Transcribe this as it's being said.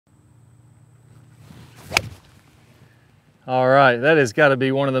All right, that has got to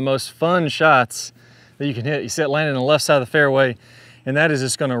be one of the most fun shots that you can hit. You see it landing on the left side of the fairway, and that is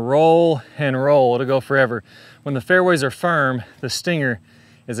just going to roll and roll. It'll go forever. When the fairways are firm, the stinger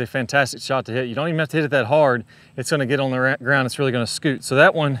is a fantastic shot to hit. You don't even have to hit it that hard. It's going to get on the ground. It's really going to scoot. So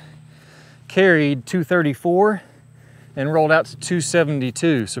that one carried 234 and rolled out to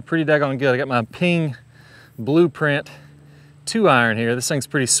 272. So pretty daggone good. I got my Ping Blueprint 2-iron here. This thing's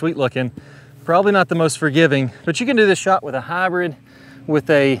pretty sweet looking. Probably not the most forgiving, but you can do this shot with a hybrid, with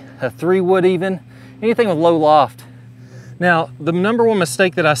a 3-wood even, anything with low loft. Now, the number one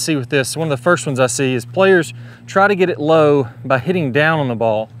mistake that I see with this, one of the first ones I see, is players try to get it low by hitting down on the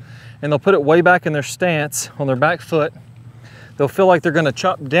ball, and they'll put it way back in their stance on their back foot. They'll feel like they're gonna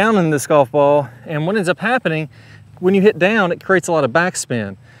chop down in this golf ball, and what ends up happening, when you hit down, it creates a lot of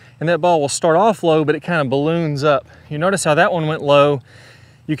backspin, and that ball will start off low, but it kind of balloons up. You notice how that one went low.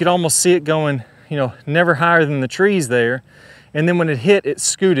 You could almost see it going, you know, never higher than the trees there. And then when it hit, it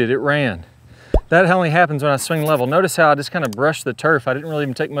scooted, it ran. That only happens when I swing level. Notice how I just kind of brushed the turf. I didn't really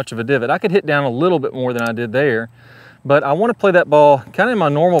even take much of a divot. I could hit down a little bit more than I did there, but I want to play that ball kind of in my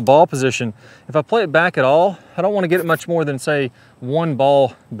normal ball position. If I play it back at all, I don't want to get it much more than, say, 1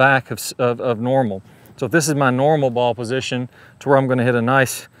 ball back of normal. So if this is my normal ball position to where I'm going to hit a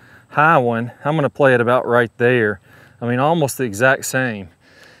nice high one, I'm going to play it about right there. I mean, almost the exact same.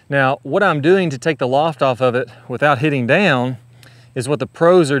 Now, what I'm doing to take the loft off of it without hitting down is what the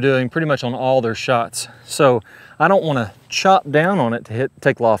pros are doing pretty much on all their shots. So I don't want to chop down on it to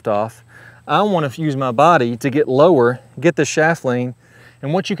take loft off. I want to use my body to get lower, get the shaft lean.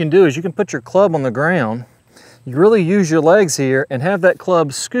 And what you can do is you can put your club on the ground. You really use your legs here and have that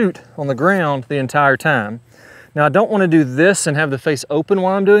club scoot on the ground the entire time. Now, I don't want to do this and have the face open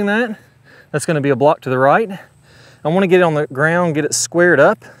while I'm doing that. That's going to be a block to the right. I want to get it on the ground, get it squared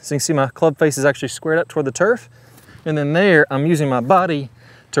up. So you can see my club face is actually squared up toward the turf. And then there, I'm using my body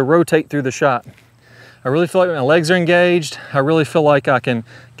to rotate through the shot. I really feel like my legs are engaged. I really feel like I can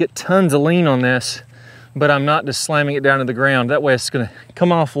get tons of lean on this, but I'm not just slamming it down to the ground. That way it's going to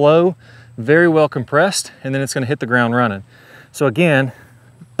come off low, very well compressed, and then it's going to hit the ground running. So again,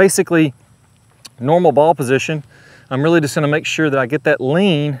 basically normal ball position. I'm really just going to make sure that I get that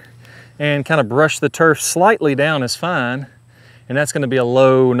lean and kind of brush the turf slightly down is fine. And that's going to be a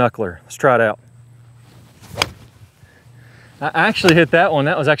low knuckler. Let's try it out. I actually hit that one.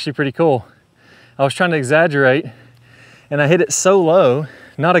 That was actually pretty cool. I was trying to exaggerate and I hit it so low,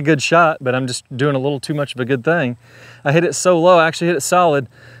 not a good shot, but I'm just doing a little too much of a good thing. I hit it so low, I actually hit it solid,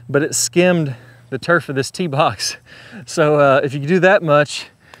 but it skimmed the turf of this tee box. So if you do that much,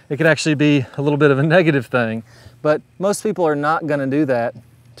 it could actually be a little bit of a negative thing. But most people are not going to do that,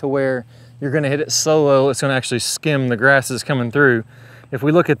 to where you're going to hit it so low it's going to actually skim the grasses coming through. If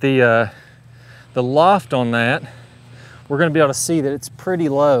we look at the loft on that, we're going to be able to see that it's pretty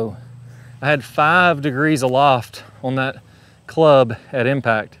low. I had 5 degrees of loft on that club at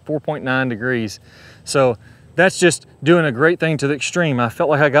impact, 4.9 degrees. So that's just doing a great thing to the extreme. I felt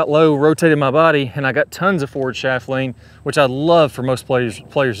like I got low, rotated my body, and I got tons of forward shaft lean, which I'd love for most players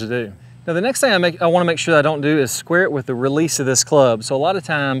to do. Now the next thing I want to make sure that I don't do is square it with the release of this club. So a lot of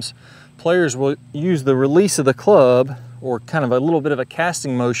times players will use the release of the club, or kind of a little bit of a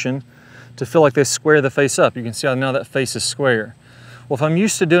casting motion, to feel like they square the face up. You can see how now that face is square. Well, if I'm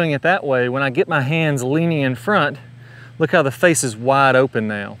used to doing it that way, when I get my hands leaning in front, look how the face is wide open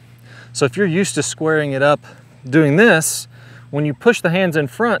now. So if you're used to squaring it up doing this, when you push the hands in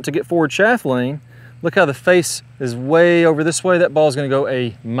front to get forward shaft lean, look how the face is way over this way. That ball is going to go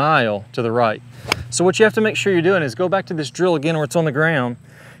a mile to the right. So what you have to make sure you're doing is go back to this drill again where it's on the ground,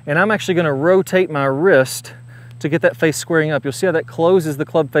 and I'm actually going to rotate my wrist to get that face squaring up. You'll see how that closes the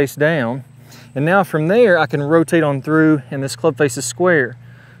club face down. And now from there, I can rotate on through and this club face is square.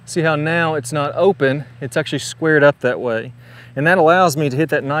 See how now it's not open, it's actually squared up that way. And that allows me to hit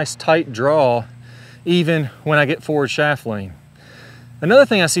that nice tight draw even when I get forward shaft lean. Another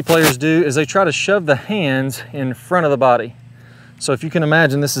thing I see players do is they try to shove the hands in front of the body. So if you can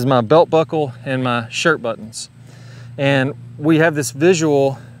imagine, this is my belt buckle and my shirt buttons. And we have this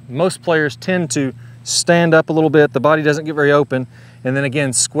visual, most players tend to stand up a little bit, the body doesn't get very open, and then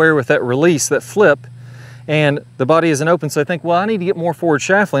again square with that release, that flip, and the body isn't open, so they think, well, I need to get more forward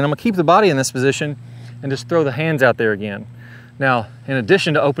shaft lean. I'm gonna keep the body in this position and just throw the hands out there again. Now, in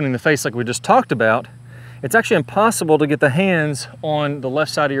addition to opening the face like we just talked about, it's actually impossible to get the hands on the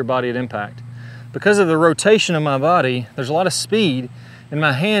left side of your body at impact. Because of the rotation of my body, there's a lot of speed, and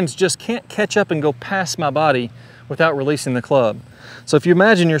my hands just can't catch up and go past my body without releasing the club. So if you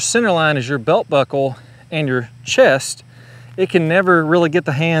imagine your center line is your belt buckle and your chest, it can never really get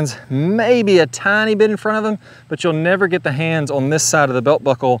the hands maybe a tiny bit in front of them, but you'll never get the hands on this side of the belt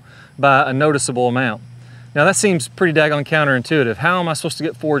buckle by a noticeable amount. Now that seems pretty daggone counterintuitive. How am I supposed to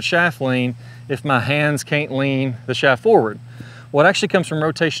get forward shaft lean if my hands can't lean the shaft forward? Well, it actually comes from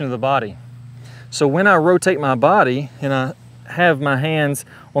rotation of the body. So when I rotate my body and I have my hands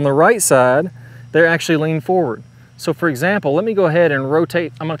on the right side, they're actually lean forward. So for example, let me go ahead and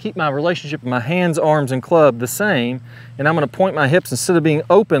rotate. I'm gonna keep my relationship of my hands, arms, and club the same, and I'm gonna point my hips, instead of being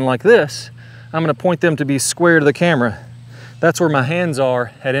open like this, I'm gonna point them to be square to the camera. That's where my hands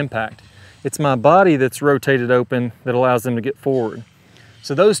are at impact. It's my body that's rotated open that allows them to get forward.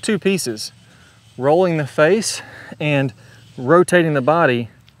 So those two pieces, rolling the face and rotating the body,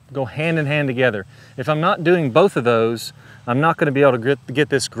 go hand in hand together. If I'm not doing both of those, I'm not gonna be able to get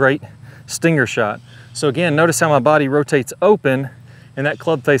this great stinger shot. So again, notice how my body rotates open and that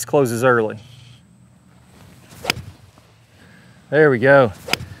club face closes early. There we go.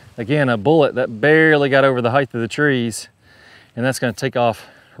 Again, a bullet that barely got over the height of the trees, and that's gonna take off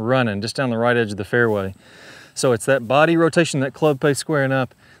running just down the right edge of the fairway. So it's that body rotation, that club face squaring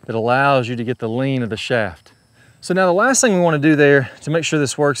up, that allows you to get the lean of the shaft. So now the last thing we want to do there to make sure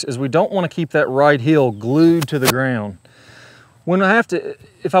this works is we don't want to keep that right heel glued to the ground.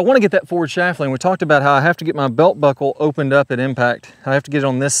 If I want to get that forward shaft lean, we talked about how I have to get my belt buckle opened up at impact. I have to get it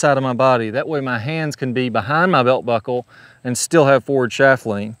on this side of my body. That way my hands can be behind my belt buckle and still have forward shaft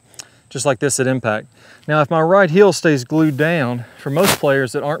lean, just like this at impact. Now, if my right heel stays glued down, for most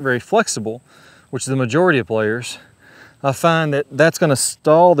players that aren't very flexible, which is the majority of players, I find that that's going to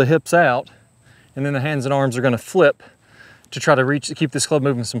stall the hips out, and then the hands and arms are going to flip to try to keep this club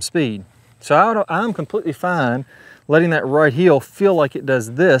moving some speed. So I'm completely fine letting that right heel feel like it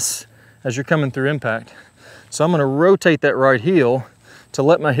does this as you're coming through impact. So I'm going to rotate that right heel to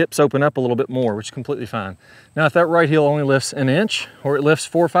let my hips open up a little bit more, which is completely fine. Now, if that right heel only lifts an inch or it lifts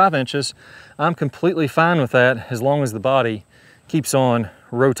 4 or 5 inches, I'm completely fine with that as long as the body keeps on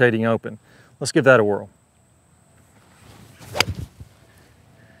rotating open. Let's give that a whirl.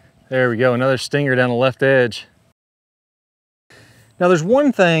 There we go, another stinger down the left edge. Now there's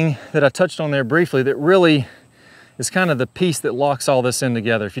one thing that I touched on there briefly that really is kind of the piece that locks all this in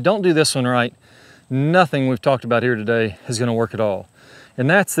together. If you don't do this one right, nothing we've talked about here today is going to work at all. And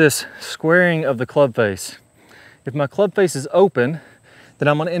that's this squaring of the club face. If my club face is open, then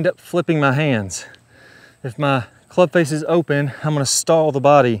I'm going to end up flipping my hands. If my club face is open, I'm going to stall the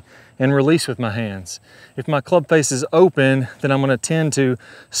body and release with my hands. If my club face is open, then I'm going to tend to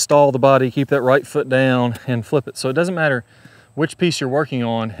stall the body, keep that right foot down, and flip it. So it doesn't matter which piece you're working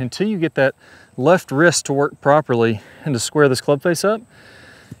on until you get that left wrist to work properly and to square this club face up.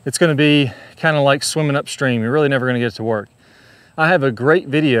 It's going to be kind of like swimming upstream. You're really never going to get it to work. I have a great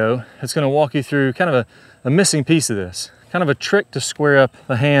video that's going to walk you through kind of a missing piece of this, kind of a trick to square up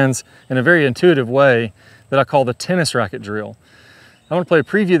the hands in a very intuitive way that I call the tennis racket drill. I want to play a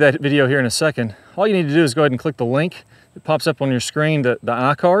preview of that video here in a second. All you need to do is go ahead and click the link that pops up on your screen, the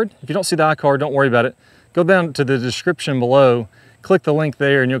iCard. If you don't see the iCard, don't worry about it. Go down to the description below, click the link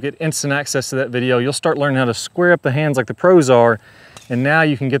there, and you'll get instant access to that video. You'll start learning how to square up the hands like the pros are, and now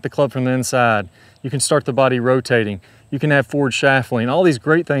you can get the club from the inside. You can start the body rotating. You can have forward shaft lean. All these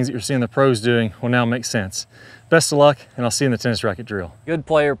great things that you're seeing the pros doing will now make sense. Best of luck, and I'll see you in the tennis racket drill. Good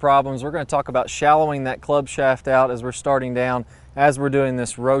player problems. We're going to talk about shallowing that club shaft out as we're starting down, as we're doing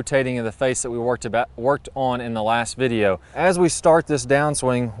this rotating of the face that we worked on in the last video. As we start this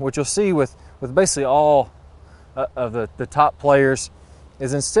downswing, what you'll see with basically all of the top players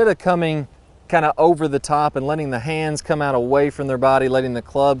is, instead of coming kind of over the top and letting the hands come out away from their body, letting the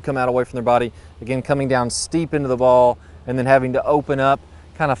club come out away from their body, again coming down steep into the ball and then having to open up,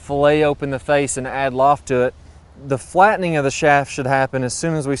 kind of fillet open the face and add loft to it, the flattening of the shaft should happen as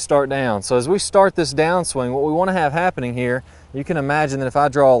soon as we start down. So as we start this downswing, what we want to have happening here, you can imagine that if I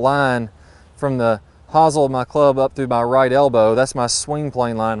draw a line from the hosel of my club up through my right elbow, that's my swing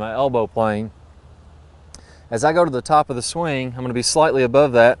plane line, my elbow plane. As I go to the top of the swing, I'm going to be slightly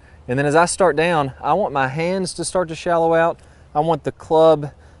above that. And then as I start down, I want my hands to start to shallow out. I want the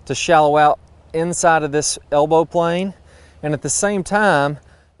club to shallow out inside of this elbow plane. And at the same time,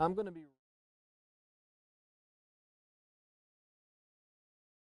 I'm going to be